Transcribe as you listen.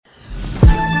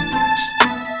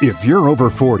If you're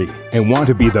over 40 and want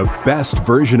to be the best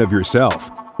version of yourself,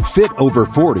 Fit Over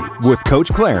 40 with Coach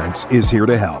Clarence is here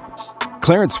to help.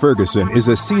 Clarence Ferguson is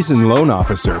a seasoned loan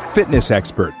officer, fitness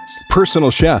expert, personal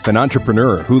chef, and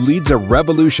entrepreneur who leads a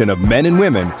revolution of men and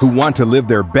women who want to live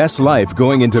their best life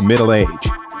going into middle age.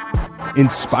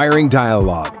 Inspiring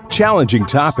dialogue, challenging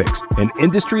topics, and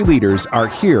industry leaders are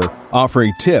here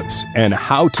offering tips and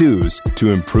how-tos to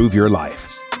improve your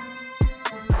life.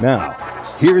 Now,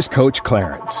 here's Coach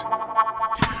Clarence.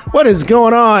 What is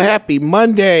going on? Happy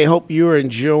Monday. Hope you're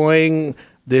enjoying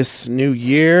this new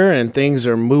year and things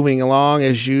are moving along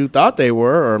as you thought they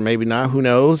were, or maybe not. Who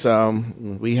knows?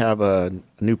 We have a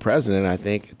new president, I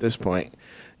think, at this point.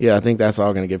 Yeah, I think that's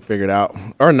all going to get figured out.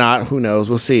 Or not. Who knows?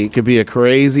 We'll see. It could be a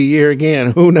crazy year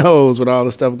again. Who knows with all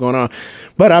the stuff going on.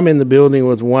 But I'm in the building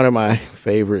with one of my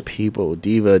favorite people,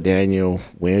 Diva Danielle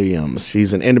Williams.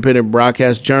 She's an independent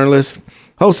broadcast journalist,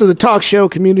 host of the talk show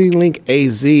Community Link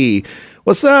AZ.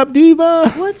 What's up, Diva?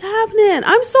 What's happening?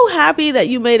 I'm so happy that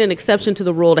you made an exception to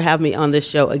the rule to have me on this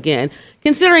show again,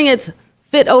 considering it's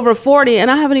Fit Over 40,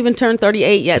 and I haven't even turned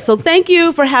 38 yet. So thank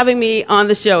you for having me on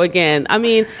the show again. I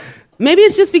mean, maybe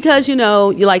it's just because, you know,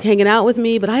 you like hanging out with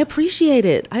me, but I appreciate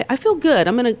it. I feel good.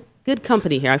 I'm in a good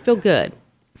company here. I feel good.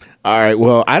 All right.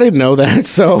 Well, I didn't know that.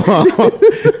 So who's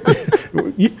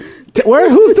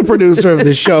the producer of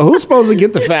this show? Who's supposed to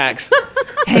get the facts?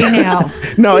 Hey, now.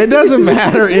 No, it doesn't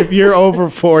matter if you're over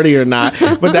 40 or not,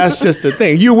 but that's just the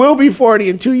thing. You will be 40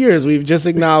 in 2 years. We've just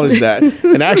acknowledged that.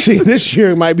 And actually, this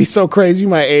year might be so crazy, you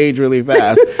might age really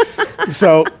fast.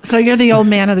 So you're the old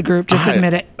man of the group. Just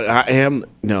admit it. I am.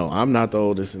 No, I'm not the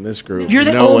oldest in this group. You're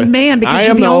the old man because I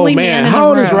you're am the only old man in How the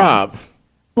old room. is Rob?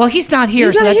 Well, he's not here,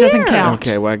 He's so not that doesn't here. count.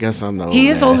 Okay, well, I guess I'm the old He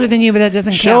is man. older than you, but that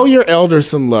doesn't Show count. your elders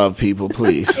some love, people,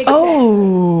 please.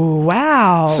 Oh,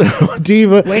 wow. So,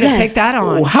 Diva. Way to take that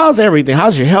on. How's everything?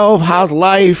 How's your health? How's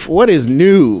life? What is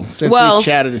new since Well, we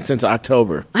chatted since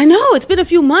October? I know. It's been a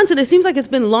few months, and it seems like it's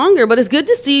been longer, but it's good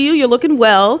to see you. You're looking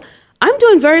well. I'm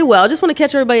doing very well. I just want to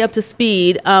catch everybody up to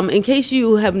speed. In case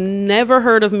you have never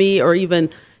heard of me or even,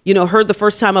 heard the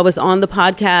first time I was on the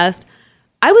podcast,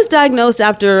 I was diagnosed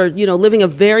after, living a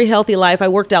very healthy life. I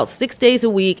worked out 6 days a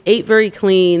week, ate very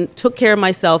clean, took care of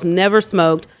myself, never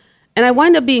smoked. And I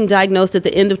wound up being diagnosed at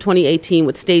the end of 2018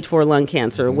 with stage 4 lung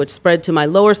cancer, which spread to my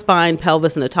lower spine,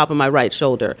 pelvis, and the top of my right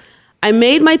shoulder. I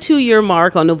made my 2-year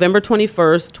mark on November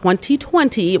 21st,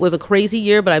 2020. It was a crazy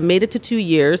year, but I made it to 2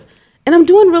 years. And I'm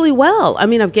doing really well. I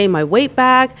mean, I've gained my weight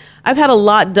back. I've had a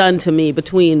lot done to me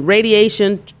between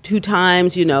radiation 2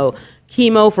 times,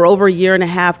 chemo for over 1.5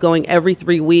 years, going every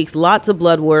 3 weeks, lots of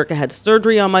blood work. I had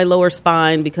surgery on my lower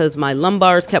spine because my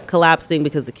lumbars kept collapsing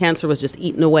because the cancer was just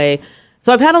eating away.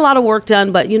 So I've had a lot of work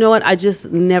done, but you know what? I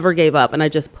just never gave up, and I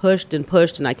just pushed, and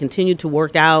I continued to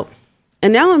work out.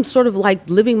 And now I'm sort of like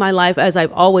living my life as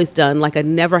I've always done, like I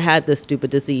never had this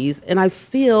stupid disease, and I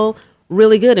feel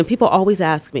really good. And people always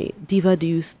ask me, Diva, do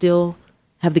you still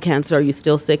have the cancer? Are you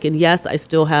still sick? And yes, I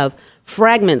still have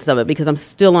fragments of it because I'm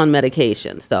still on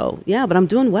medication. So yeah, but I'm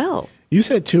doing well. You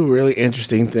said 2 really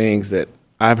interesting things that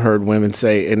I've heard women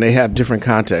say, and they have different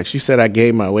contexts. You said I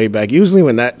gave my weight back. Usually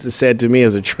when that's said to me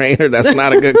as a trainer, that's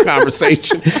not a good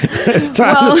conversation. It's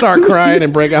time to start crying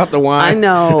and break out the wine. I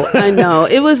know.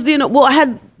 It was, I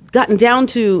had gotten down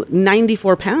to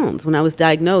 94 pounds when I was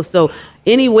diagnosed. So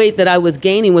any weight that I was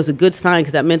gaining was a good sign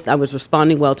because that meant I was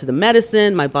responding well to the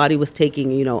medicine. My body was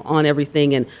taking, on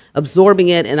everything and absorbing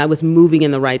it, and I was moving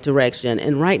in the right direction.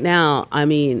 And right now, I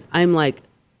mean, I'm like,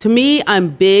 to me, I'm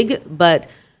big, but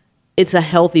it's a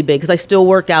healthy big because I still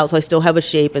work out, so I still have a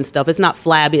shape and stuff. It's not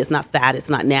flabby, it's not fat, it's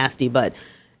not nasty, but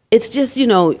it's just,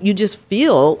 you just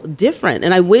feel different.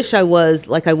 And I wish I was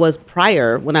like I was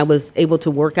prior when I was able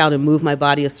to work out and move my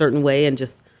body a certain way and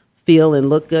just feel and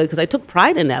look good because I took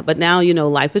pride in that. But now,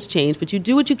 life has changed, but you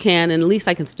do what you can, and at least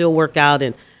I can still work out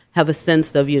and have a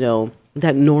sense of,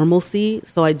 that normalcy.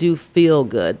 So I do feel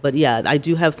good. But yeah, I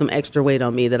do have some extra weight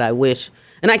on me that I wish.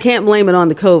 And I can't blame it on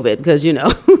the COVID because,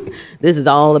 this is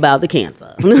all about the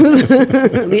cancer,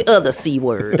 the other C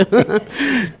word.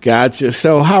 Gotcha.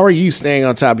 So how are you staying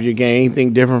on top of your game?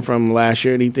 Anything different from last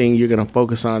year? Anything you're going to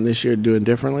focus on this year doing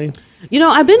differently?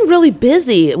 I've been really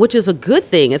busy, which is a good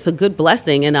thing. It's a good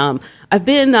blessing. And I've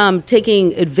been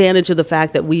taking advantage of the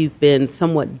fact that we've been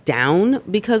somewhat down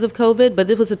because of COVID, but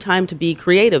this was a time to be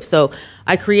creative. So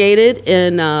I created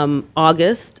in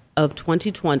August of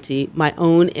 2020 my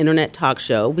own internet talk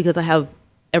show because I have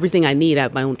everything I need. I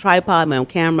have my own tripod, my own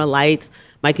camera, lights,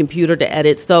 my computer to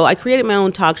edit. So I created my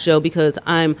own talk show because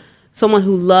I'm someone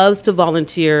who loves to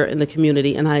volunteer in the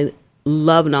community, and I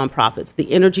love nonprofits.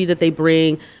 The energy that they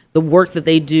bring, the work that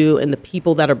they do and the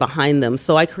people that are behind them.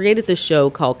 So I created this show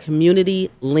called Community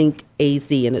Link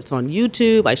AZ, and it's on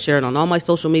YouTube. I share it on all my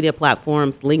social media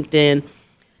platforms, LinkedIn.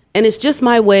 And it's just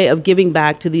my way of giving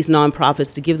back to these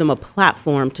nonprofits to give them a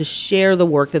platform to share the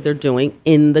work that they're doing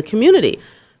in the community.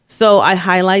 So I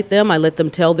highlight them, I let them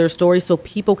tell their story so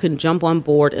people can jump on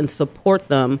board and support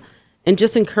them and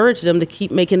just encourage them to keep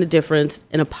making a difference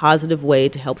in a positive way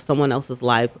to help someone else's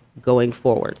life going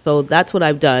forward. So that's what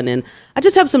I've done. And I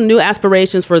just have some new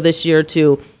aspirations for this year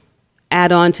to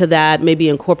add on to that, maybe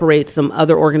incorporate some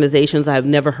other organizations I've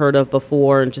never heard of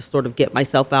before and just sort of get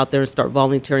myself out there and start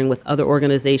volunteering with other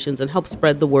organizations and help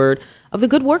spread the word of the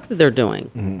good work that they're doing.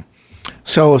 Mm-hmm.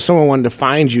 So if someone wanted to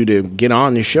find you to get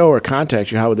on the show or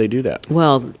contact you, how would they do that?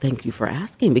 Well, thank you for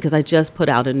asking, because I just put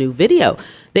out a new video.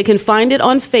 They can find it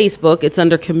on Facebook. It's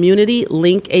under Community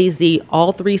Link AZ,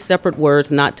 all 3 separate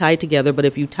words, not tied together, but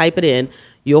if you type it in,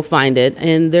 you'll find it.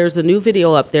 And there's a new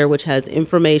video up there which has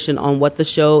information on what the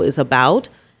show is about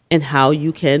and how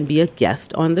you can be a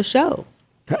guest on the show.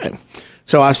 Okay.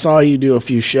 So I saw you do a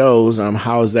few shows.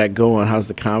 How's that going? How's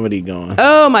the comedy going?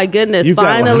 Oh, my goodness. You've got a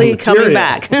lot of Finally coming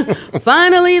material. back.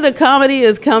 Finally, the comedy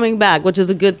is coming back, which is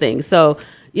a good thing. So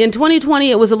in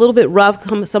 2020, it was a little bit rough.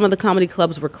 Some of the comedy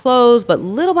clubs were closed, but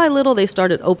little by little, they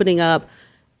started opening up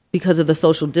because of the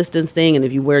social distancing and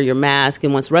if you wear your mask,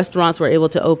 and once restaurants were able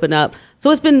to open up.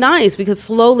 So it's been nice because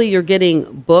slowly you're getting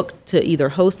booked to either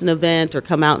host an event or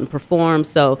come out and perform.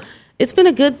 So it's been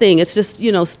a good thing. It's just,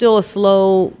 still a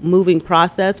slow moving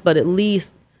process, but at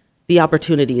least the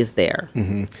opportunity is there.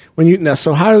 Mm-hmm.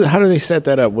 So how do they set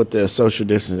that up with the social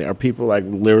distancing? Are people like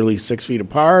literally 6 feet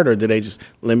apart, or do they just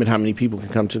limit how many people can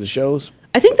come to the shows?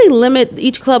 I think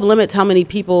each club limits how many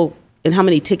people and how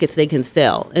many tickets they can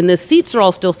sell. And the seats are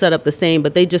all still set up the same,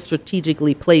 but they just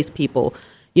strategically place people,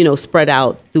 spread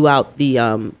out throughout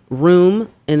the room.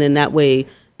 And then that way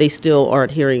they still are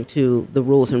adhering to the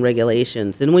rules and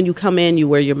regulations. And when you come in, you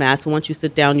wear your mask. And once you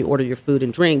sit down, you order your food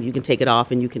and drink. You can take it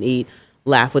off and you can eat,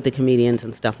 laugh with the comedians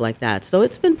and stuff like that. So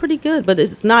it's been pretty good, but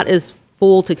it's not as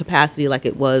full to capacity like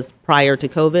it was prior to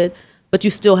COVID, but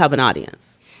you still have an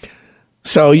audience.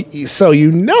 So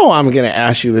I'm going to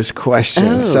ask you this question.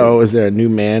 Oh. So is there a new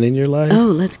man in your life? Oh,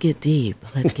 let's get deep.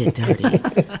 Let's get dirty.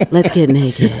 Let's get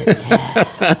naked.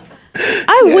 Yeah.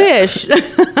 I wish.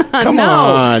 Come no,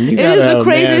 on. You it got is a the man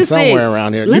craziest somewhere thing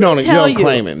around here. Let You don't me tell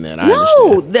claim him then. I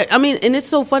no, understand. and it's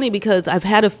so funny because I've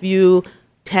had a few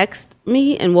text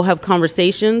me and we'll have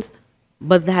conversations,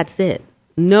 but that's it.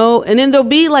 No, and then there'll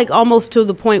be like almost to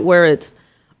the point where it's,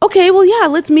 okay, well, yeah,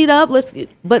 let's meet up.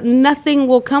 But nothing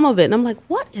will come of it. And I'm like,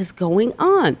 what is going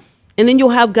on? And then you'll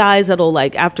have guys that'll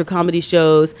like after comedy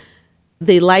shows,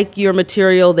 they like your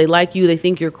material, they like you, they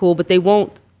think you're cool, but they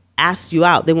won't ask you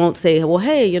out. They won't say, well,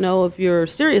 hey, if you're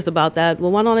serious about that,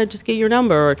 well, why don't I just get your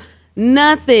number? Or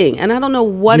nothing. And I don't know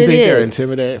what Do you it think is. they're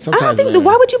intimidated? Sometimes I don't think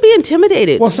why would you be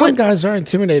intimidated? Well, some guys are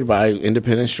intimidated by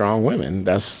independent, strong women.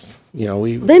 That's, they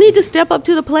need to step up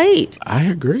to the plate. I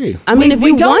agree. I mean, if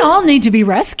we you don't all need to be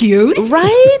rescued.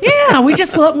 Right? Yeah, we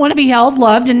just want to be held,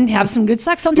 loved, and have some good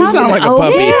sex on top of it. sound like a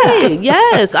puppy. Okay,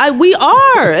 yes, we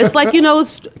are. It's like,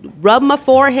 rub my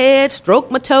forehead,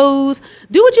 stroke my toes,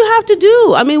 do what you have to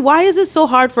do. I mean, why is it so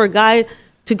hard for a guy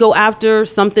to go after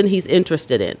something he's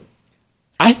interested in?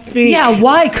 I think. Yeah,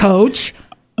 why, Coach?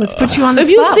 Let's put you on the If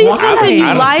spot. you see Why? something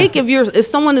you like, if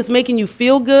someone is making you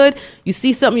feel good, you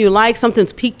see something you like,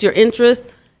 something's piqued your interest,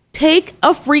 take a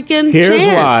freaking Here's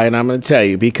chance. why, and I'm going to tell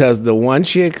you, because the one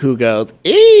chick who goes,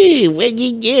 "Eee, what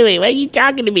you doing? Why are you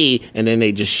talking to me?" And then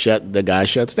the guy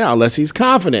shuts down unless he's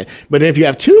confident. But if you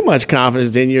have too much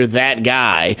confidence, then you're that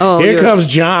guy. Here comes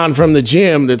John from the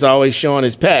gym that's always showing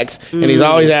his pecs, and he's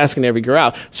always asking every girl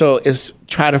out. So it's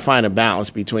try to find a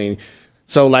balance between.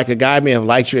 So like a guy may have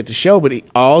liked you at the show, but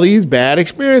all these bad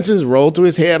experiences rolled through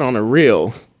his head on a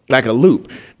reel, like a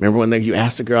loop. Remember when you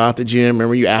asked the girl out the gym?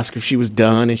 Remember you asked her if she was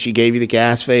done and she gave you the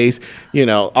gas face?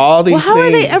 All these things. Well, how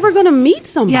are they ever going to meet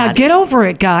somebody? Yeah, get over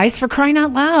it, guys, for crying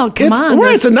out loud. Come on.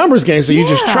 It's a numbers game, so you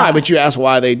just Yeah. try, but you ask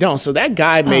why they don't. So that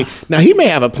guy he may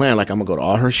have a plan, like I'm going to go to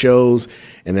all her shows,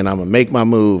 and then I'm going to make my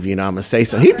move, I'm going to say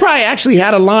something. He probably actually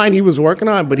had a line he was working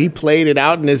on, but he played it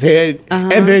out in his head,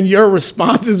 and then your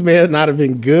responses may not have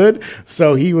been good,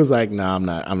 so he was like, no, I'm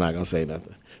not going to say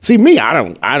nothing. See, me, I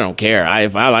don't care.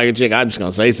 If I like a chick, I'm just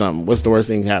going to say something. What's the worst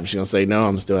thing that happens? She's going to say no, I'm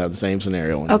going to still have the same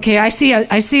scenario. Okay, I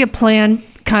see a plan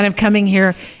kind of coming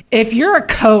here. If you're a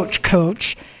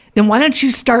coach, then why don't you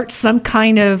start some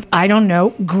kind of,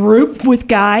 group with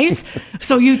guys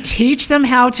so you teach them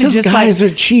how to Because just guys are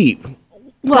cheap.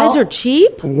 Guys are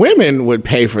cheap? Women would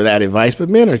pay for that advice, but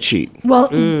men are cheap.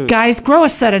 Well, guys, grow a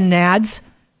set of nads.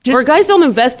 Or guys don't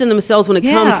invest in themselves when it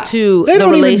comes to They the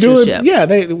don't relationship. even do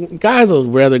it. Yeah, guys will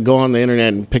rather go on the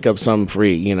internet and pick up something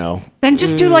free, you know. Then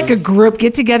just do like a group,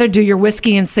 get together, do your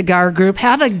whiskey and cigar group,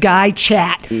 have a guy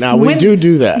chat. Now, we do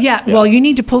that. Yeah, well, you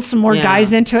need to pull some more Yeah.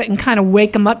 guys into it and kind of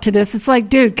wake them up to this. It's like,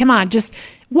 dude, come on, just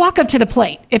walk up to the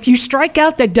plate. If you strike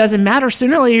out, that doesn't matter.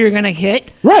 Sooner or later, you're going to hit.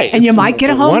 Right. And you It's might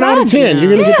get a home 1 run. out of 10. You're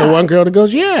going to get the Yeah. one girl that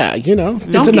goes, yeah, you know. It's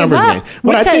Don't a give numbers up. game.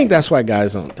 But What's I think that- that's why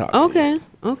guys don't talk to you. Okay.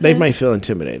 They might feel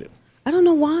intimidated. I don't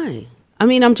know why. I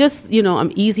mean, I'm just,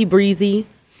 I'm easy breezy.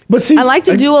 But see, I like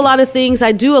to do a lot of things.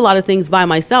 I do a lot of things by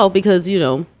myself because,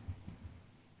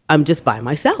 I'm just by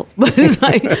myself. But it's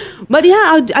like, but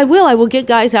yeah, I will. I will get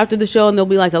guys after the show, and they'll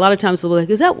be like, a lot of times they'll be like,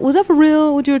 was that for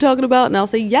real? What you were talking about? And I'll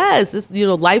say, yes, this,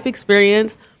 life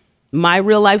experience, my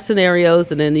real life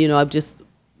scenarios, and then I've just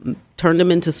turned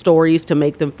them into stories to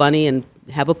make them funny and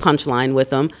have a punchline with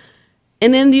them.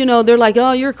 And then they're like,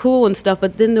 oh, you're cool and stuff,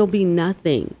 but then there'll be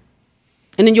nothing.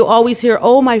 And then you'll always hear,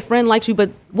 oh, my friend likes you, but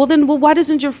why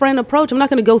doesn't your friend approach? I'm not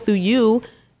going to go through you.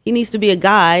 He needs to be a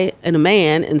guy and a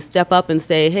man and step up and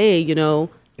say, hey,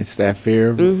 It's that fear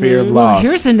of Mm-hmm. loss.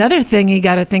 Here's another thing you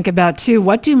got to think about, too.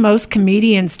 What do most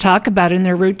comedians talk about in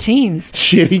their routines?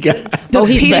 shitty guy.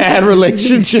 people- Bad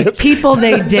relationship. People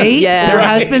they date, Yeah. their Right.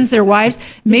 husbands, their wives.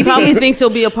 Maybe probably they thinks he'll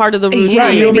be a part of the routine. Yeah,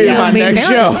 Right, you'll be maybe in my they'll be next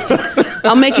embarrassed. show.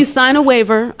 I'll make you sign a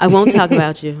waiver. I won't talk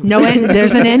about you. No,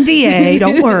 there's an NDA.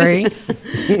 Don't worry.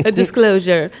 A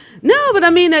disclosure. No, but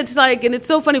I mean, it's like, and it's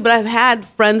so funny, but I've had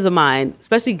friends of mine,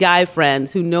 especially guy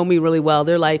friends who know me really well.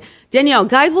 They're like, Danielle,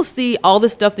 guys will see all the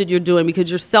stuff that you're doing because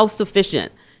you're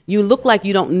self-sufficient. You look like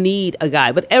you don't need a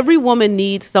guy, but every woman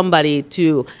needs somebody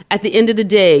to, at the end of the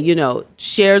day,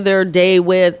 share their day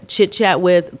with, chit chat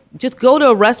with, just go to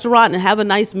a restaurant and have a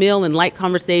nice meal and light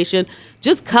conversation,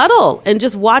 just cuddle and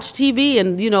just watch TV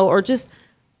and, or just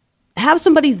have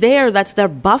somebody there that's their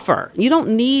buffer. You don't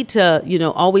need to,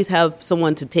 always have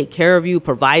someone to take care of you,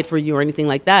 provide for you or anything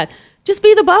like that. Just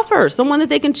be the buffer, someone that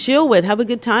they can chill with, have a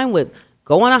good time with,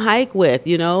 go on a hike with,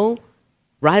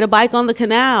 ride a bike on the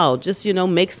canal, just,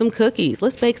 make some cookies.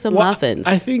 Let's bake some muffins.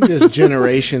 I think this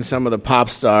generation, some of the pop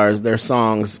stars, their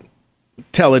songs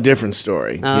tell a different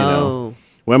story. You know,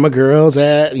 where my girls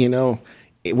at,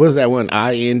 It was that one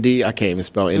IND? I can't even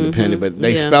spell independent, but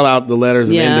they spell out the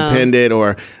letters of independent,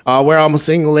 or where all my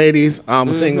single ladies,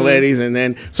 single ladies, and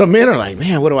then so men are like,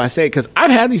 man, what do I say? Because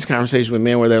I've had these conversations with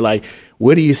men where they're like,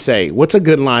 what do you say? What's a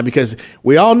good line? Because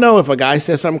we all know if a guy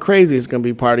says something crazy, it's going to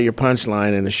be part of your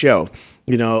punchline in the show.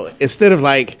 Instead of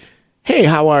like, hey,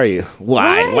 how are you?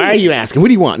 Why? Right. Why are you asking? What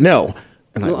do you want? No.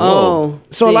 I'm like, whoa. Oh,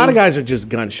 So a see. lot of guys are just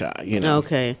gun shy.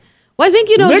 Okay. Well, I think,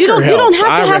 you Liquor don't helps. have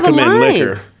to I have a recommend line.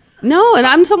 liquor. No, and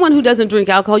I'm someone who doesn't drink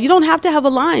alcohol. You don't have to have a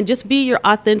line. Just be your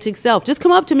authentic self. Just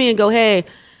come up to me and go, hey,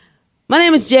 my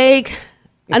name is Jake.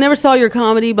 I never saw your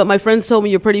comedy, but my friends told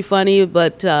me you're pretty funny.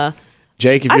 But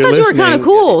Jake, if I you're thought you were listening, kinda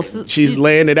cool. She's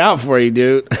laying it out for you,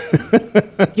 dude.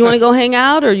 you want to go hang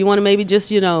out, or you want to maybe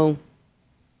just,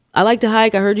 I like to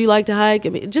hike. I heard you like to hike. I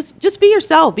mean, just be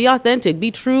yourself. Be authentic.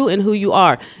 Be true in who you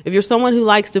are. If you're someone who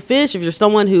likes to fish, if you're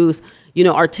someone who's,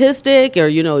 artistic, or,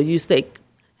 you say,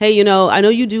 hey, I know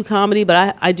you do comedy,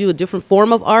 but I do a different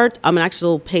form of art. I'm an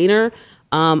actual painter.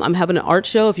 I'm having an art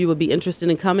show. If you would be interested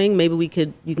in coming, maybe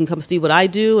you can come see what I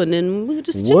do, and then we could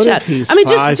just chit What chat. if he's I mean,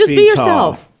 5 just be feet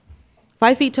yourself. tall?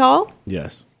 5 feet tall?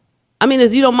 Yes. I mean,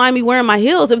 as you don't mind me wearing my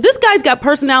heels. If this guy's got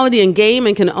personality and game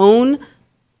and can own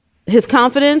his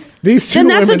confidence, These two then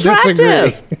that's women attractive.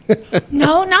 disagree.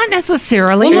 No, not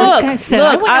necessarily. Well, Like I said,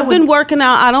 I look, went I've out been with- working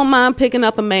out. I don't mind picking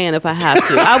up a man if I have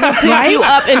to. I will pick Right? you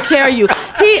up and carry you.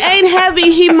 He ain't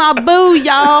heavy. He my boo,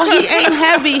 y'all. He ain't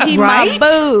heavy. He my Right?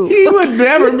 boo. He would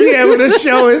never be able to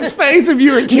show his face if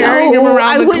you were carrying him around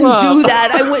I the wouldn't club. do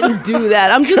that. I wouldn't do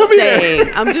that. I'm just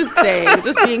saying. I'm just saying.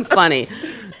 Just being funny.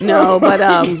 No, but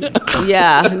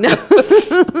yeah.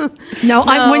 No. No,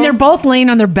 when they're both laying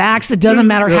on their backs, it doesn't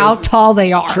matter how tall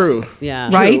they are. True. Yeah.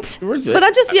 Right?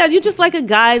 But you just like a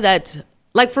guy that,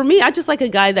 like for me, I just like a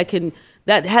guy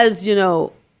that has,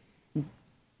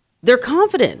 they're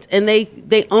confident and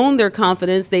they own their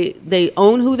confidence. They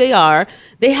own who they are.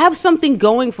 They have something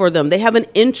going for them. They have an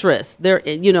interest.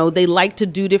 They like to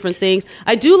do different things.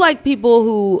 I do like people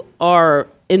who are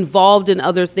involved in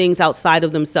other things outside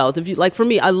of themselves. If you like, for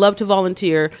me, I love to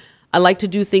volunteer. I like to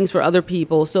do things for other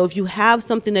people. So if you have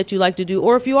something that you like to do,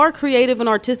 or if you are creative and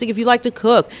artistic, if you like to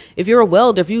cook, if you're a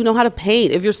welder, if you know how to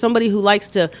paint, if you're somebody who likes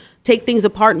to take things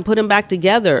apart and put them back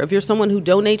together, if you're someone who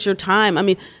donates your time, I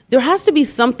mean, there has to be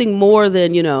something more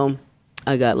than,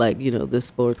 I got this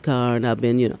sports car and I've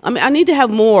been, I mean, I need to have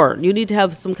more. You need to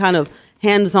have some kind of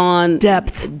hands-on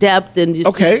depth, and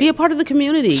just be a part of the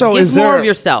community. So give more of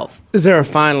yourself. Is there a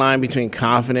fine line between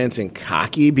confidence and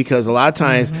cocky? Because a lot of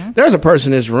times there's a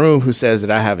person in this room who says that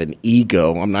I have an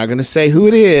ego. I'm not going to say who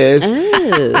it is,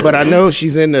 but I know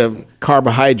she's into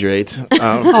carbohydrates, Be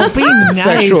nice.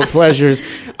 sexual pleasures.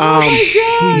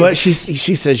 But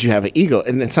she says you have an ego,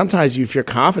 and then sometimes if you're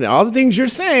confident, all the things you're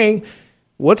saying.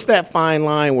 What's that fine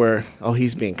line where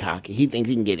he's being cocky? He thinks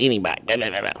he can get anybody. Blah, blah,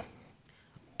 blah, blah.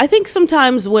 I think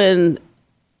sometimes when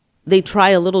they try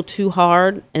a little too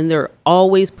hard and they're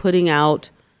always putting out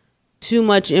too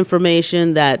much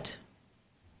information that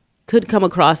could come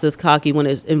across as cocky when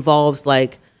it involves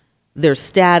like their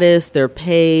status, their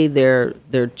pay, their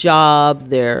job,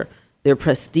 their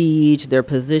prestige, their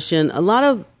position. A lot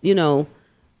of,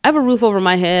 I have a roof over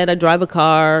my head. I drive a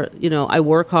car. I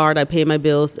work hard. I pay my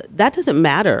bills. That doesn't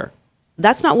matter.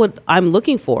 That's not what I'm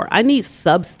looking for. I need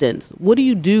substance. What do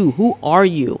you do? Who are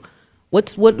you?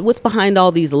 What's behind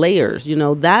all these layers?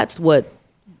 That's what.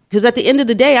 Because at the end of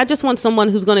the day, I just want someone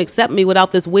who's going to accept me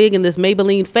without this wig and this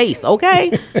Maybelline face,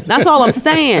 okay? That's all I'm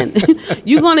saying.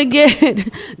 You're going to get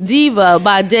diva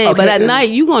by day, but at night,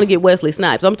 you're going to get Wesley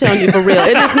Snipes. I'm telling you for real.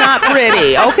 It is not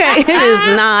pretty, okay? It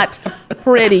is not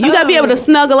pretty. You got to be able to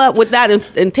snuggle up with that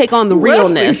and take on the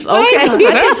realness, okay?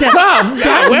 That's tough.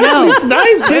 God, Wesley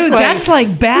Snipes. Dude, that's like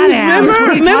badass.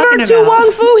 Remember Tu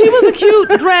Wong Fu? He was a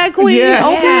cute drag queen,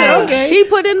 okay? He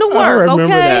put in the work, okay?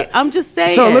 That. I'm just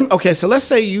saying. So let's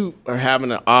say you are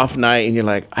having an off night and you're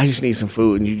like, I just need some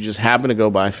food, and you just happen to go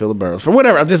by Philaburt's for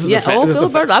whatever.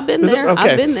 Philaburt's. I've been there.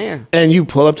 Okay. I've been there. And you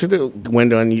pull up to the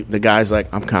window, and the guy's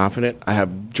like, I'm confident. I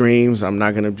have dreams. I'm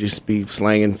not going to just be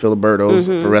slanging Philaburt's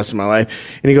for the rest of my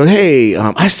life. And he goes, hey,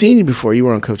 I've seen you before. You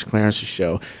were on Coach Clarence's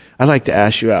show. I'd like to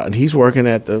ask you out. And he's working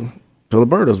at the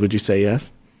Philaburt's. Would you say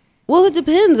yes? Well, it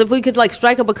depends. If we could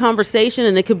strike up a conversation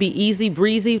and it could be easy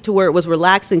breezy to where it was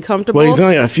relaxed and comfortable. Well, he's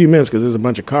only a few minutes because there's a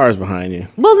bunch of cars behind you.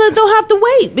 Well, then they'll have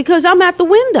to wait because I'm at the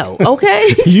window, okay?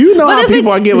 You know how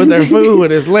people are getting with their food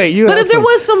when it's late. But if there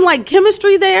was some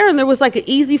chemistry there and there was an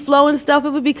easy flow and stuff, it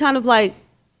would be kind of like,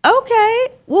 okay,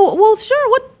 well,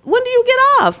 sure. When do you get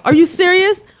off? Are you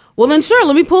serious? Well, then sure,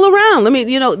 let me pull around.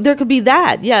 There could be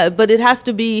that. Yeah, but it has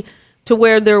to be to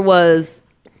where there was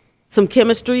some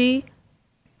chemistry,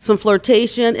 some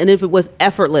flirtation, and if it was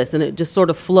effortless and it just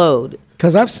sort of flowed.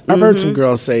 Because I've heard some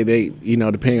girls say they,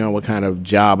 depending on what kind of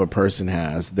job a person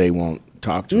has, they won't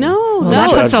talk to them. No.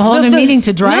 That's a whole new meeting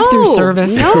to drive-through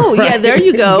service. No, right. Yeah, there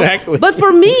you go. Exactly. But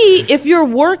for me, if you're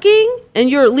working and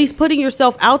you're at least putting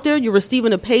yourself out there, you're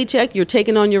receiving a paycheck, you're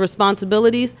taking on your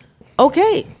responsibilities,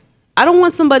 okay. I don't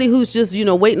want somebody who's just,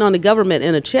 waiting on the government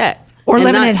and a check. Or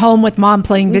living at home with mom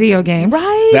playing video games.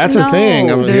 Right. That's a thing.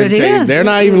 There it is. They're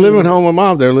not even living home with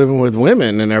mom. They're living with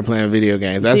women and they're playing video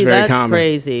games. That's very common.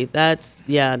 That's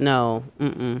crazy. No.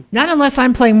 Mm-mm. Not unless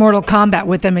I'm playing Mortal Kombat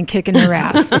with them and kicking their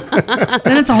ass.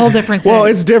 Then it's a whole different thing. Well,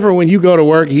 it's different when you go to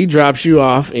work. He drops you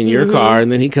off in your car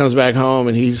and then he comes back home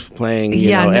and he's playing,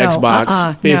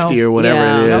 Xbox 50 or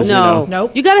whatever it is.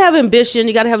 Nope. You got to have ambition.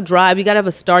 You got to have drive. You got to have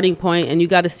a starting point and you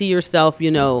got to see yourself,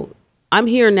 I'm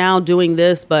here now doing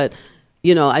this, but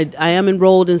I am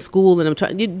enrolled in school and I'm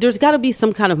trying. There's got to be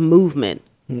some kind of movement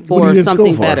for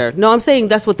something better. No, I'm saying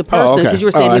that's what the person, because you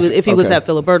were saying if he was at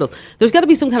Philaburt's. There's got to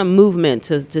be some kind of movement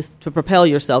to propel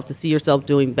yourself, to see yourself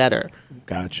doing better.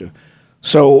 Gotcha.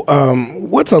 So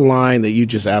what's a line that you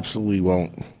just absolutely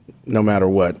won't, no matter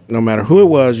what, no matter who it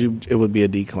was, it would be a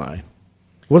decline?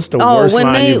 What's the worst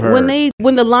line you've heard?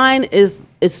 When the line is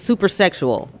super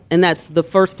sexual, and that's the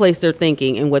first place they're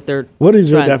thinking and what they're. What is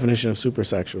your definition of super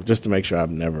sexual? Just to make sure I've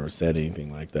never said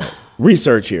anything like that.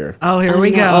 Research here. Oh, here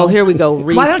we go. Oh, here we go.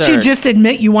 Research. Why don't you just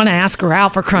admit you want to ask her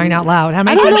out for crying out loud? How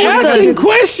many I'm times asking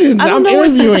questions. I'm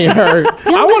interviewing her.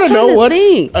 I want to know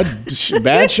what's a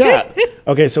bad shot.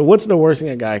 Okay, so what's the worst thing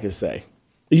a guy could say?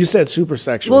 You said super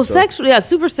sexual. Well,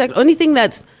 super sexual. Anything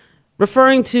that's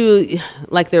referring to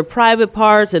their private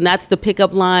parts, and that's the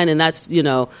pickup line, and that's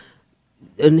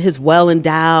and his well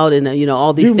endowed, and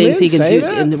all these things he can do,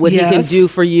 and what he can do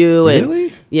for you. Really?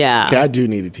 And, yeah. Okay, I do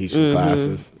need to teach some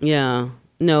classes. Yeah.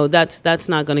 No, that's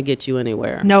not going to get you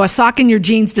anywhere. No, a sock in your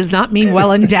jeans does not mean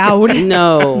well endowed.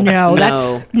 No,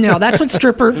 that's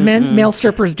what male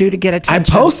strippers do to get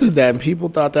attention. I posted that, and people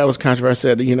thought that was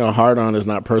controversial. I said, hard on is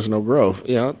not personal growth.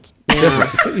 It's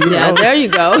different. There you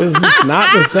go. It's just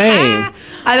not the same.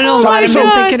 I don't know. A lot of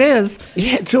men think it is.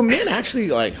 Yeah, to men actually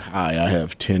hi, I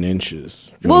have 10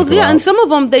 inches. And some of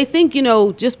them, they think,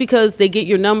 just because they get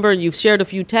your number and you've shared a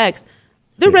few texts,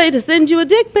 they're ready to send you a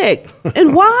dick pic.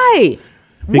 And why?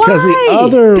 Because Why? the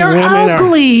other They're women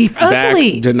ugly. are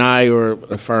Ugly. deny or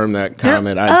affirm that They're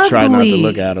comment. I try not to ugly.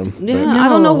 look at them. Yeah, No. I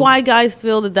don't know why guys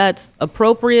feel that that's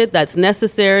appropriate, that's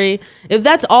necessary. If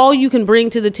that's all you can bring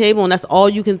to the table and that's all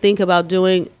you can think about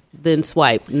doing, then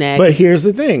swipe next. But here's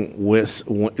the thing: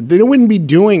 they wouldn't be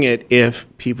doing it if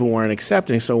people weren't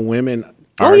accepting. So women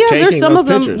are taking there's some those of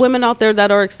them pictures. women out there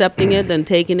that are accepting it and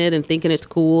taking it and thinking it's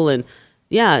cool. And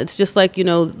yeah, it's just like,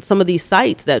 some of these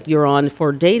sites that you're on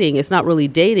for dating. It's not really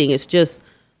dating. It's just,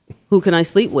 who can I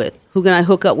sleep with? Who can I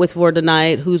hook up with for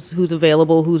tonight? Who's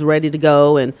available? Who's ready to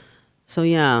go? And so,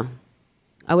 yeah,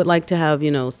 I would like to have,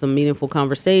 some meaningful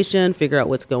conversation, figure out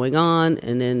what's going on,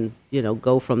 and then,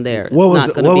 go from there. What It's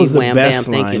not going to was be the wham, best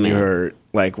bam, thank line you, you man. heard?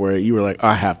 Like where you were like,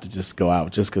 I have to just go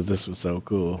out just because this was so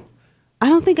cool. I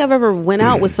don't think I've ever went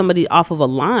out with somebody off of a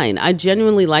line. I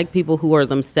genuinely like people who are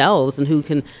themselves and who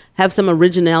can have some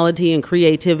originality and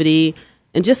creativity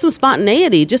and just some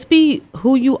spontaneity. Just be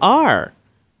who you are.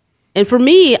 And for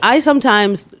me, I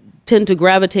sometimes tend to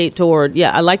gravitate toward,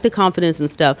 I like the confidence and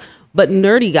stuff, but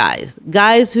nerdy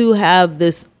guys who have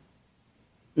this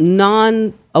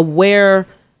non-aware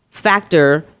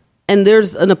factor, and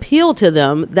there's an appeal to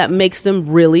them that makes them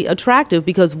really attractive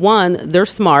because, one, they're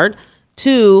smart.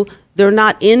 Two, they're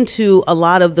not into a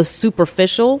lot of the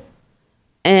superficial,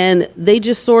 and they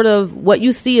just sort of, what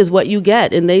you see is what you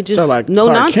get, and they just, So like no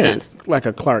Clark nonsense. Kent, like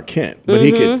a Clark Kent, but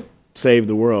he could save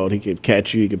the world. He could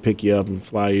catch you. He could pick you up and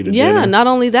fly you to Yeah, dinner. not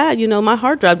only that, my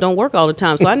hard drive don't work all the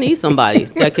time, so I need somebody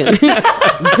that can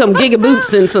some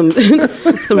gigaboots and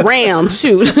some RAM,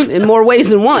 shoot, in more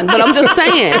ways than one. But I'm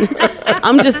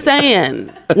just saying,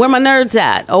 where my nerds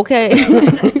at? Okay.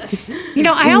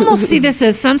 I almost see this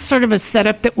as some sort of a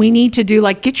setup that we need to do,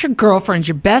 like get your girlfriends,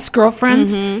 your best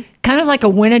girlfriends, kind of like a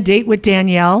win a date with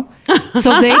Danielle.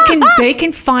 So they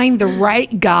can find the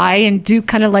right guy and do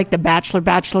kind of like the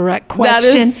Bachelorette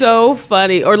question. That is so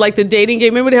funny. Or like the dating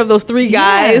game. Remember they have those three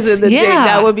guys Yes, in the date? yeah.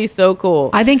 That would be so cool.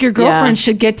 I think your girlfriends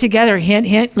should get together, hint,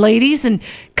 hint, ladies, and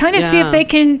kind of see if they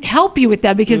can help you with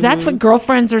that, because that's what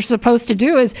girlfriends are supposed to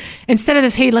do is instead of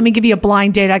this, hey, let me give you a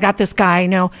blind date. I got this guy.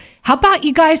 How about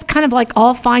you guys kind of like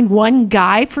all find one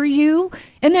guy for you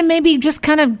and then maybe just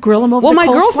kind of grill him over Well, the my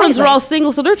coals girlfriends slightly. are all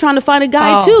single, so they're trying to find a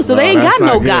guy Oh. too. So they No, ain't that's got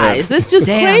no not good. guys. It's just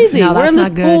Damn. crazy. No, We're in that's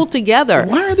this not pool good. together.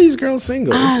 Why are these girls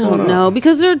single? What's I going don't on? know,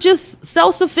 because they're just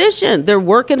self-sufficient. They're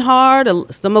working hard.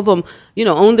 Some of them,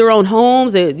 own their own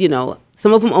homes. They,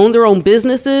 some of them own their own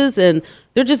businesses, and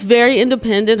they're just very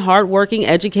independent, hardworking,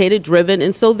 educated, driven,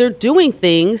 and so they're doing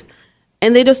things,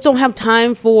 and they just don't have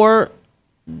time for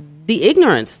the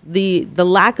ignorance, the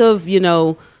lack of,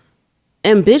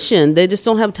 ambition. They just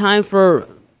don't have time for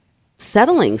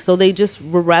settling. So they just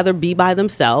would rather be by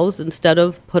themselves instead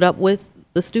of put up with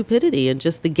the stupidity and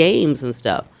just the games and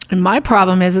stuff. And my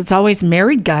problem is it's always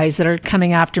married guys that are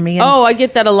coming after me. And, Oh, I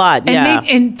get that a lot. Yeah.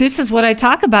 and this is what I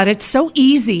talk about. It's so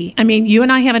easy. I mean, you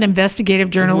and I have an investigative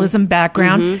journalism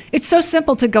background. It's so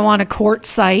simple to go on a court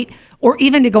site or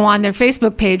even to go on their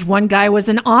Facebook page. One guy was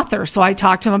an author, so I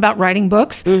talked to him about writing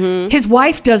books. His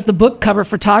wife does the book cover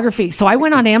photography. So I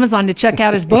went on Amazon to check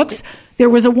out his books. There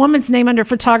was a woman's name under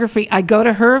photography. I go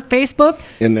to her Facebook,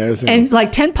 And there's him. and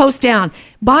like 10 posts down,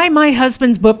 buy my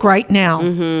husband's book right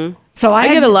now. So I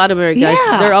get a lot of married guys.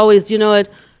 Yeah. They're always,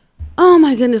 oh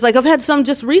my goodness. Like I've had some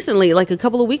just recently, like a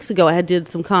couple of weeks ago, I did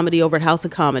some comedy over at House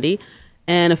of Comedy,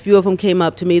 and a few of them came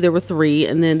up to me. There were 3,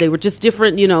 and then they were just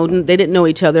different, they didn't know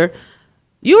each other.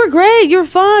 You were great. You're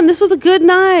fun. This was a good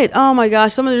night. Oh my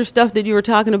gosh. Some of your stuff that you were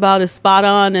talking about is spot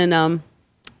on. And,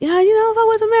 yeah, if I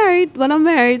wasn't married, but I'm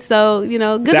married. So,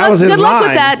 good That luck, was his good luck with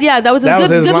line. that. Yeah, that was That was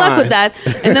his good luck line. with that.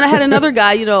 And then I had another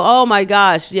guy, oh my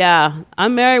gosh. Yeah,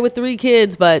 I'm married with 3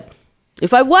 kids, but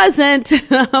if I wasn't,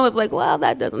 I was like, well,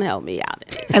 that doesn't help me out.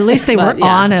 At least they were But, yeah.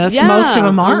 honest. Yeah, Most of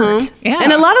them aren't. Yeah.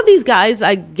 And a lot of these guys,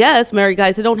 I guess, married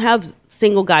guys, they don't have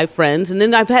single guy friends. And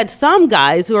then I've had some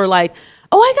guys who are like,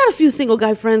 oh, I got a few single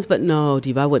guy friends, but no,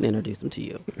 Diva, I wouldn't introduce them to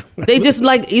you. They just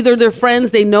like either they're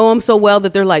friends, they know them so well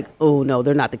that they're like, oh no,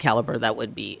 they're not the caliber that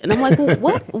would be. And I'm like,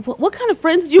 well, what kind of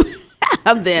friends do you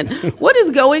have then? What is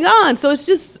going on? So it's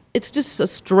just a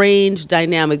strange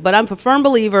dynamic. But I'm a firm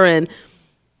believer in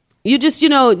you just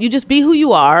be who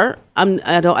you are.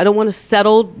 I don't want to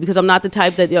settle because I'm not the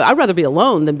type that I'd rather be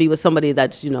alone than be with somebody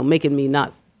that's making me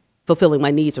not fulfilling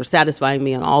my needs or satisfying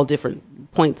me on all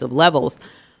different points of levels.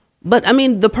 But I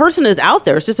mean, the person is out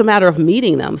there. It's just a matter of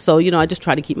meeting them. So, I just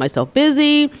try to keep myself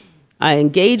busy. I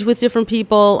engage with different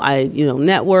people. I,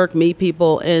 network, meet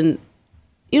people. And,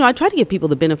 I try to give people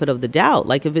the benefit of the doubt.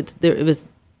 Like if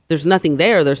there's nothing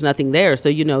there, there's nothing there. So,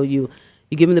 you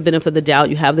give them the benefit of the doubt.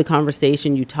 You have the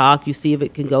conversation, you talk, you see if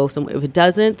it can go somewhere. If it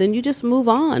doesn't, then you just move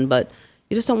on. But,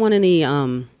 You just don't want any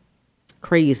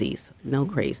crazies. No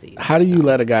crazies. How do you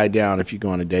let a guy down if you go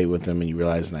on a date with him and you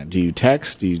realize that? Do you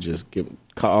text? Do you just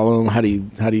call him? How do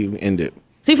you end it?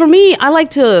 See, for me, I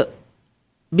like to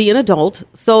be an adult,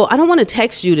 so I don't want to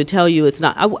text you to tell you it's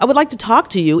not. I would like to talk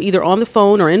to you either on the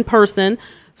phone or in person.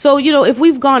 So, if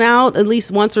we've gone out at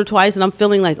least once or twice and I'm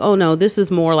feeling like, oh no, this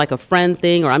is more like a friend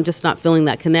thing, or I'm just not feeling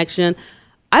that connection,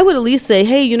 I would at least say,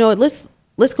 hey,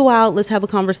 let's go out, let's have a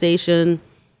conversation.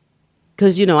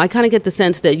 Because, I kind of get the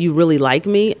sense that you really like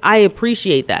me. I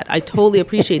appreciate that. I totally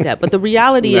appreciate that. But the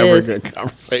reality is, never a good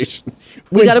conversation.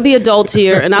 We got to be adults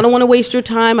here, and I don't want to waste your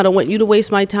time. I don't want you to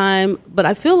waste my time. But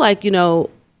I feel like,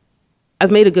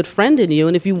 I've made a good friend in you.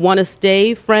 And if you want to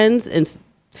stay friends and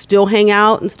still hang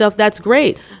out and stuff, that's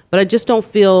great. But I just don't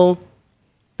feel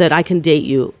that I can date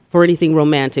you for anything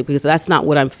romantic, because that's not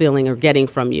what I'm feeling or getting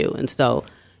from you. And so,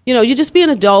 you just be an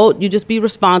adult, you just be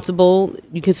responsible,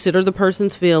 you consider the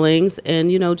person's feelings, and,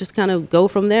 just kind of go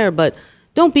from there. But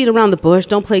don't beat around the bush,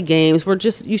 don't play games.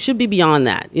 You should be beyond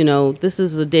that. This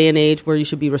is a day and age where you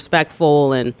should be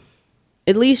respectful, and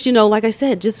at least, like I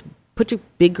said, just put your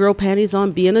big girl panties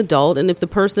on, be an adult. And if the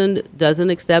person doesn't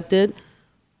accept it,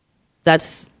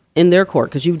 that's in their court,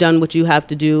 because you've done what you have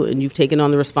to do and you've taken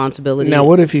on the responsibility. Now,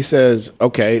 what if he says,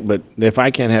 okay, but if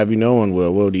I can't have you, no one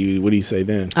will? What do you say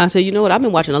then? I say, you know what? I've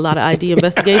been watching a lot of ID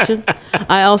investigation.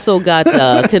 I also got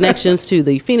connections to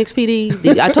the Phoenix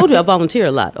PD. I told you I volunteer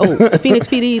a lot. Oh, the Phoenix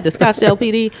PD, the Scottsdale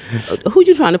PD. Who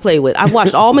you trying to play with? I've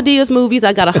watched all Medea's movies.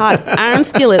 I got a hot iron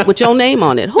skillet with your name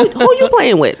on it. Who you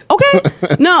playing with? Okay?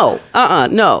 No.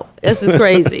 No. This is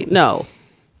crazy. No.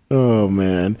 Oh,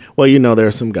 man. Well, there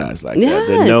are some guys like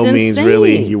that no it's means insane.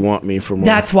 really you want me for more.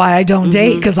 That's why I don't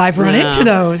date, because I've run into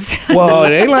those. Well, it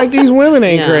ain't like these women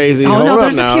ain't crazy. Oh, Hold no, up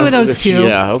there's now. a few of those too.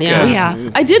 Yeah, okay.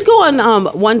 Yeah. I did go on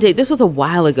one date. This was a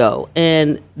while ago.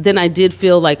 And then I did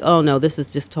feel like, oh, no, this is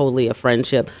just totally a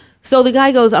friendship. So the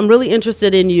guy goes, I'm really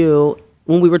interested in you.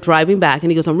 When we were driving back,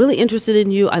 and he goes, I'm really interested in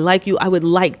you. I like you. I would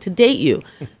like to date you.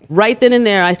 Right then and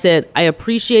there, I said, I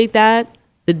appreciate that.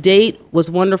 The date was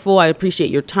wonderful. I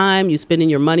appreciate your time, you spending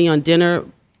your money on dinner,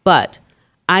 but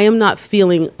I am not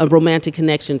feeling a romantic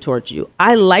connection towards you.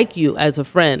 I like you as a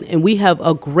friend, and we have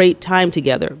a great time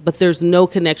together, but there's no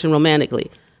connection romantically.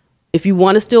 If you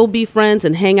want to still be friends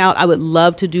and hang out, I would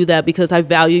love to do that, because I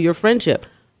value your friendship.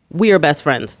 We are best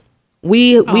friends.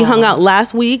 We hung out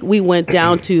last week. We went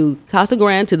down to Casa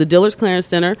Grande, to the Dillard's Clarence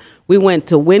Center. We went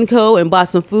to Winco and bought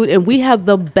some food, and we have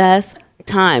the best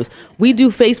times. We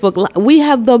do Facebook. We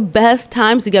have the best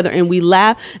times together, and we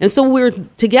laugh. And so we're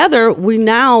together. We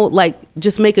now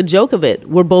just make a joke of it.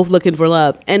 We're both looking for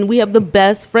love, and we have the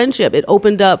best friendship. It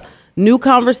opened up new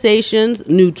conversations,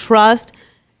 new trust,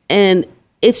 and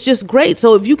it's just great.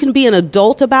 So if you can be an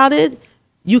adult about it,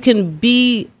 you can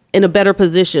be in a better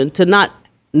position to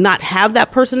not have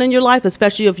that person in your life,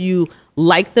 especially if you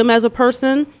like them as a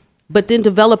person, but then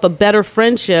develop a better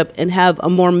friendship and have a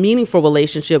more meaningful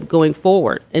relationship going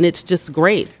forward. And it's just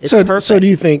great. It's perfect. So do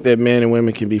you think that men and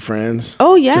women can be friends?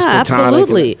 Oh, yeah,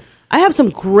 absolutely. I have some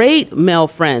great male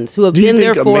friends who have been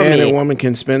there for me. Do you think a man and woman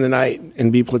can spend the night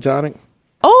and be platonic?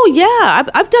 Oh, yeah.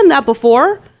 I've done that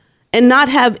before and not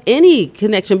have any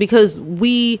connection, because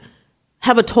we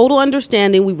have a total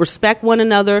understanding. We respect one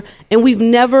another, and we've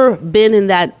never been in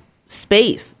that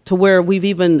space to where we've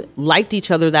even liked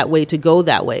each other that way, to go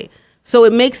that way. So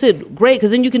it makes it great, because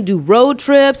then you can do road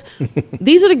trips.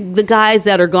 These are the guys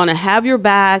that are going to have your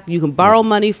back. You can borrow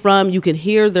money from. You can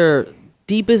hear their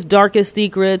deepest, darkest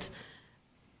secrets,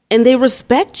 and they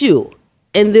respect you.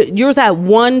 And you're that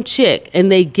one chick,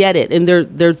 and they get it, and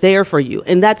they're there for you.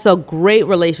 And that's a great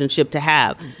relationship to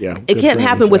have. Yeah, it can't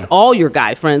happen with all your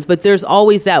guy friends, but there's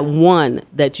always that one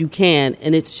that you can,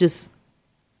 and it's just,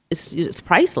 it's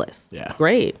priceless. Yeah. It's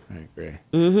great. I agree.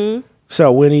 Mm-hmm. So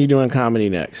when are you doing comedy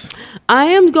next? I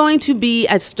am going to be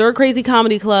at Stir Crazy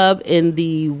Comedy Club in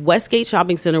the Westgate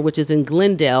Shopping Center, which is in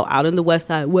Glendale, out in the West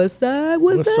Side. West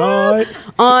Side.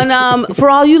 On for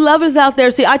all you lovers out there.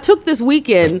 See, I took this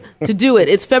weekend to do it.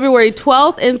 It's February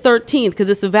 12th and 13th, because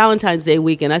it's the Valentine's Day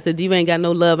weekend. I said, Diva ain't got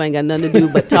no love, I ain't got nothing to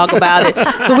do but talk about it.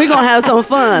 So we're going to have some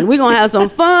fun. We're going to have some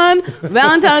fun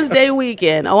Valentine's Day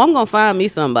weekend. Oh, I'm going to find me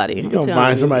somebody. You're going to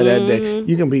find somebody that day.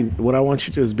 You can be, what I want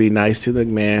you to do is be nice to the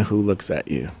man who looks at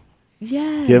you.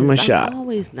 Yes, give him a shot.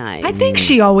 Always nice. I think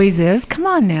she always is. Come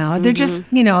on now. They're just,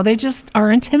 they just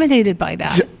are intimidated by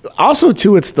that. Also,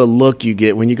 too, it's the look you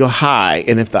get when you go hi,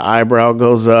 and if the eyebrow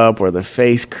goes up or the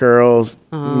face curls,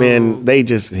 men, they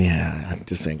just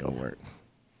ain't gonna work.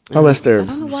 Unless they're I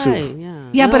don't know why.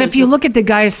 Yeah, but if you look at the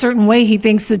guy a certain way, he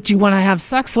thinks that you want to have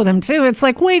sex with him too. It's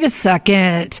like, wait a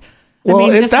second.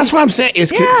 Well, that's what I'm saying.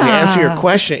 To answer your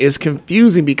question, it's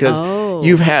confusing because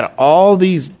you've had all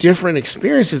these different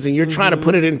experiences and you're trying to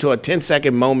put it into a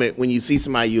 10-second moment when you see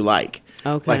somebody you like.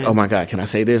 Okay. Like, oh my God, can I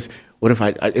say this? What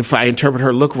if I interpret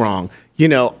her look wrong? You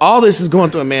know, all this is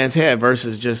going through a man's head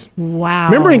versus just. Wow.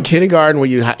 Remember in kindergarten where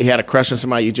you had a crush on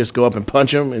somebody, you just go up and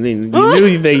punch them, and then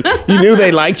you knew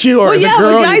they liked you, or the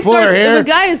girl you pull her hair. If a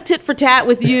guy is tit for tat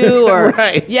with you, or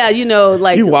right.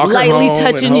 like lightly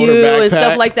touching you and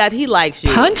stuff like that, he likes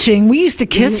you. Punching. We used to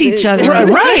kiss each other. Right.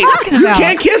 What are you talking You about?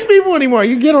 can't kiss people anymore.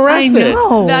 You get arrested. I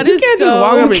know. That You is can't just so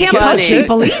walk up and You can't kiss punch shit.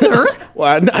 people either.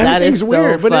 Well, everything's so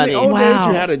weird. But in funny. the old days, Wow.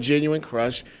 you had a genuine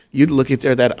crush. You'd look at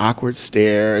that awkward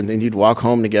stare, and then you'd walk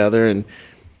home together and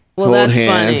hold that's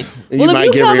hands. funny. And Well, you might if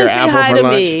you give come her and your say apple hi for to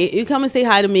lunch. me, you come and say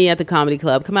hi to me at the Comedy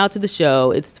Club. Come out to the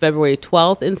show. It's February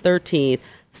 12th and 13th.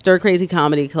 Stir Crazy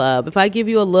Comedy Club. If I give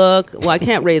you a look, well, I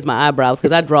can't raise my eyebrows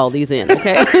because I draw these in,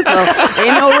 okay? So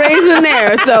ain't no raising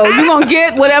there. So you're going to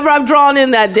get whatever I've drawn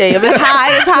in that day. If it's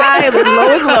high, it's high. If it's low,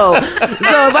 it's low.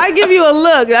 So if I give you a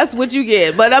look, that's what you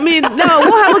get. But I mean, no,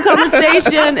 we'll have a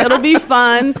conversation. It'll be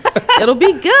fun. It'll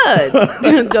be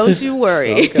good. Don't you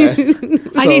worry. Okay.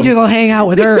 I need to go hang out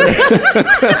with her.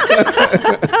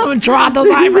 I'm going to draw those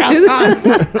eyebrows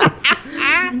on.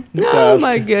 Oh,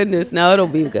 my goodness. No, it'll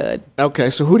be good. Okay,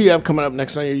 so who do you have coming up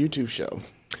next on your YouTube show?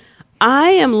 I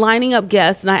am lining up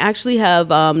guests, and I actually have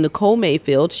Nicole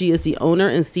Mayfield. She is the owner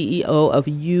and CEO of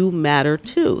You Matter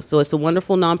Too. So it's a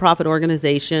wonderful nonprofit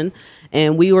organization,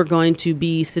 and we were going to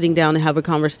be sitting down and have a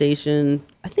conversation,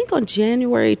 I think on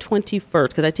January 21st,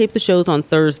 because I tape the shows on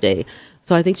Thursday.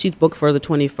 So I think she's booked for the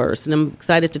 21st, and I'm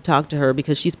excited to talk to her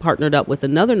because she's partnered up with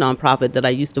another nonprofit that I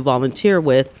used to volunteer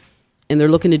with, and they're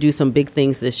looking to do some big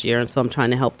things this year. And so I'm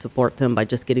trying to help support them by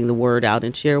just getting the word out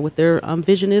and share what their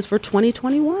vision is for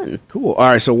 2021. Cool. All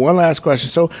right, so one last question.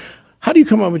 So how do you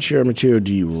come up with your material?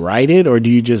 Do you write it, or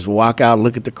do you just walk out,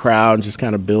 look at the crowd, and just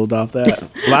kind of build off that?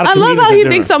 A lot of I love how he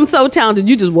thinks I'm so talented.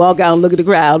 You just walk out and look at the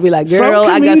crowd and be like, girl,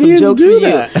 I got some jokes for you.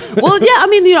 Well, yeah, I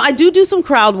mean, I do some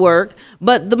crowd work,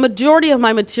 but the majority of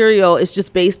my material is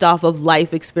just based off of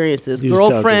life experiences.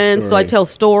 Girlfriends, so I tell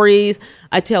stories,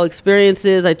 I tell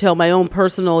experiences, I tell my own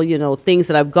personal, things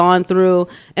that I've gone through.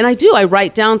 And I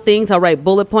write down things, I write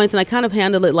bullet points, and I kind of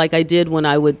handle it like I did when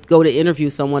I would go to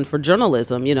interview someone for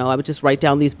journalism. I would just write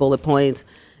down these bullet points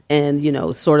and,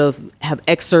 sort of have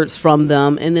excerpts from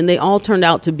them. And then they all turned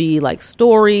out to be like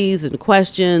stories and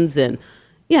questions. And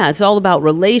yeah, it's all about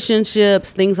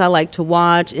relationships, things I like to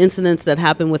watch, incidents that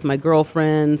happen with my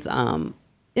girlfriends.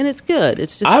 And it's good.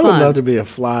 It's just I fun. would love to be a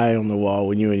fly on the wall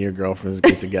when you and your girlfriends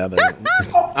get together.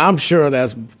 I'm sure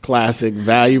that's classic,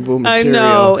 valuable material. I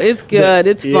know. It's good.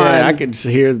 It's fun. Yeah, I could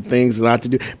hear things not to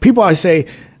do. People always say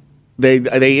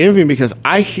they envy me because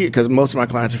because most of my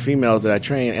clients are females that I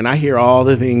train, and I hear all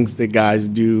the things that guys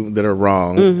do that are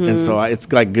wrong. Mm-hmm. And so it's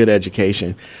like good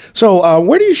education. So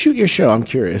where do you shoot your show? I'm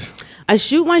curious. I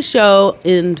shoot my show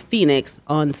in Phoenix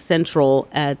on Central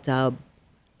at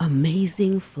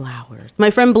Amazing Flowers. My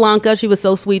friend Blanca, she was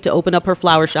so sweet to open up her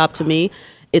flower shop to me.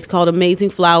 It's called Amazing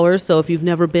Flowers. So if you've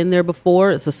never been there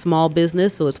before, it's a small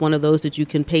business. So it's one of those that you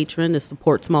can patron to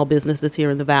support small businesses here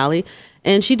in the Valley.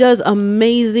 And she does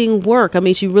amazing work. I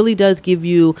mean, she really does give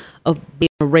you a big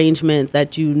arrangement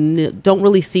that you don't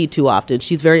really see too often.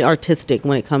 She's very artistic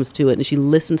when it comes to it, and she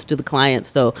listens to the clients.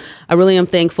 So I really am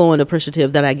thankful and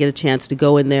appreciative that I get a chance to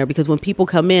go in there, because when people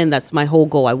come in, that's my whole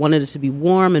goal. I wanted it to be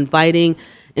warm, inviting,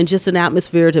 and just an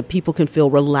atmosphere that people can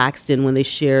feel relaxed in when they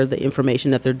share the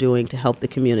information that they're doing to help the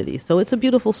community. So it's a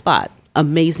beautiful spot.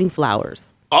 Amazing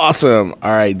Flowers. Awesome.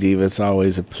 All right, Diva, it's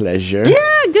always a pleasure.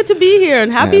 Yeah, good to be here,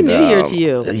 and Happy New Year to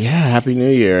you. Yeah, Happy New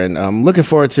Year. And I'm looking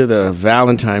forward to the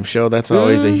Valentine show. That's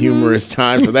always a humorous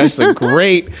time. So that's a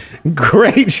great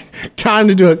time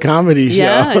to do a comedy show.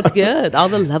 Yeah, it's good. All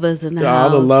the lovers in the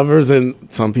house. All the lovers, and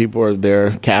some people are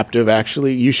there captive,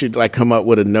 actually. You should come up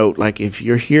with a note, if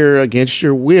you're here against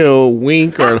your will,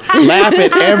 wink or laugh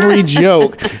at every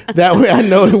joke. That way I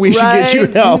know that we should get you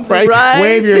help, right?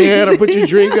 Wave your hand or put your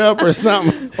drink up or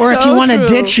something. Or if you want to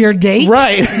ditch your date.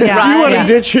 Right. Yeah. You want to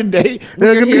ditch your date.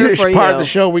 There's going to be a part of the you.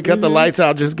 show. We cut the lights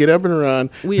out. Just get up and run.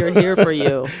 We are here for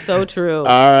you. So true.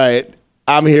 All right.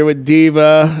 I'm here with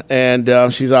Diva,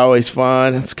 and she's always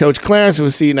fun. It's Coach Clarence.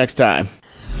 We'll see you next time.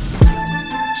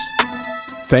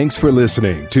 Thanks for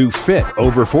listening to Fit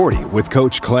Over 40 with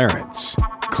Coach Clarence.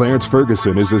 Clarence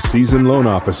Ferguson is a seasoned loan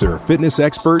officer, fitness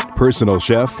expert, personal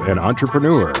chef, and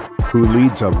entrepreneur who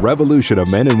leads a revolution of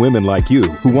men and women like you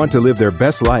who want to live their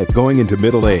best life going into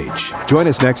middle age. Join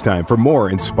us next time for more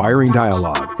inspiring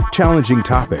dialogue challenging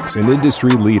topics, and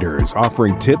industry leaders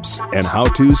offering tips and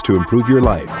how-tos to improve your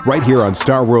life right here on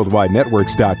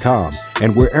StarWorldWideNetworks.com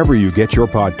and wherever you get your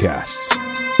podcasts.